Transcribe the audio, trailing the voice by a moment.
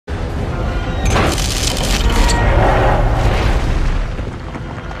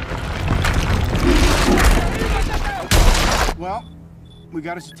we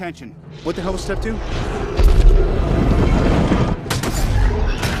got his attention. What the hell was step 2?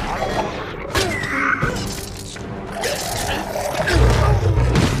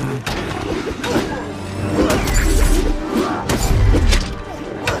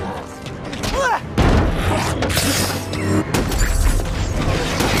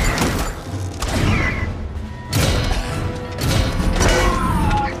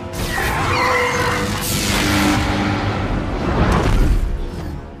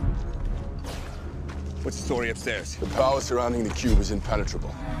 What's the story upstairs? The power surrounding the cube is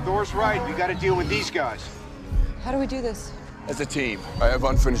impenetrable. Thor's right, we gotta deal with these guys. How do we do this? As a team. I have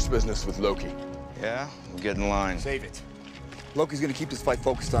unfinished business with Loki. Yeah? We'll get in line. Save it. Loki's gonna keep this fight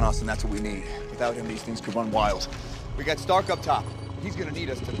focused on us, and that's what we need. Without him, these things could run wild. We got Stark up top. He's gonna need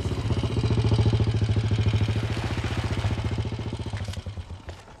us to...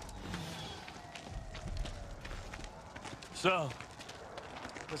 So,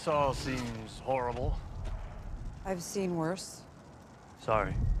 this all seems horrible. I've seen worse.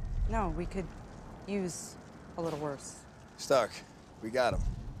 Sorry. No, we could use a little worse. Stark, we got him.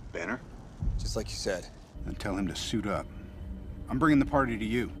 Banner? Just like you said. And tell him to suit up. I'm bringing the party to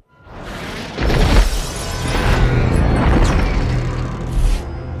you.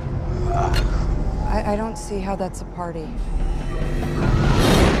 I don't see how that's a party.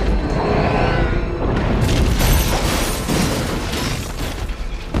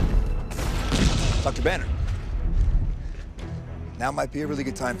 Dr. Banner. Now might be a really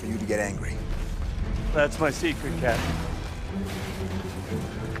good time for you to get angry. That's my secret, Captain.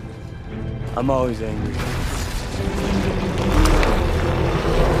 I'm always angry.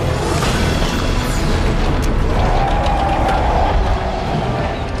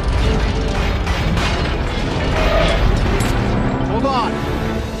 Hold on!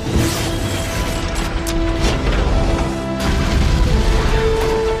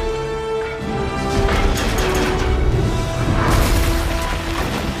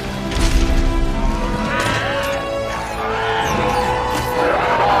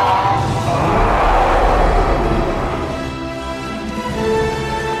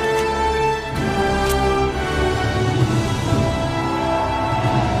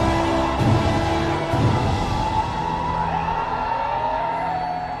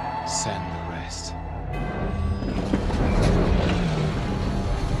 Send the rest.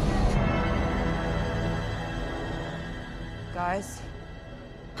 Guys,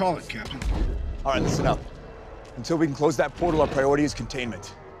 Call it, Captain. All right, listen up. Until we can close that portal, our priority is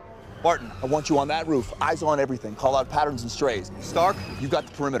containment. Barton, I want you on that roof, eyes on everything. Call out patterns and strays. Stark, you got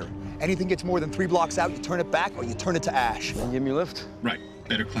the perimeter. Anything gets more than 3 blocks out, you turn it back or you turn it to ash. Can you give me a lift? Right.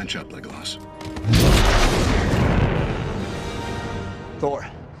 Better clench up, Legolas. Thor,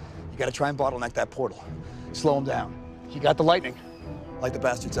 you gotta try and bottleneck that portal. Slow him down. You got the lightning. Light the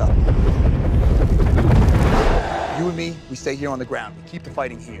bastards up. You and me, we stay here on the ground. We keep the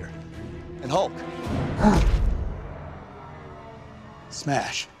fighting here. And Hulk.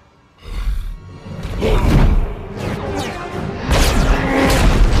 Smash.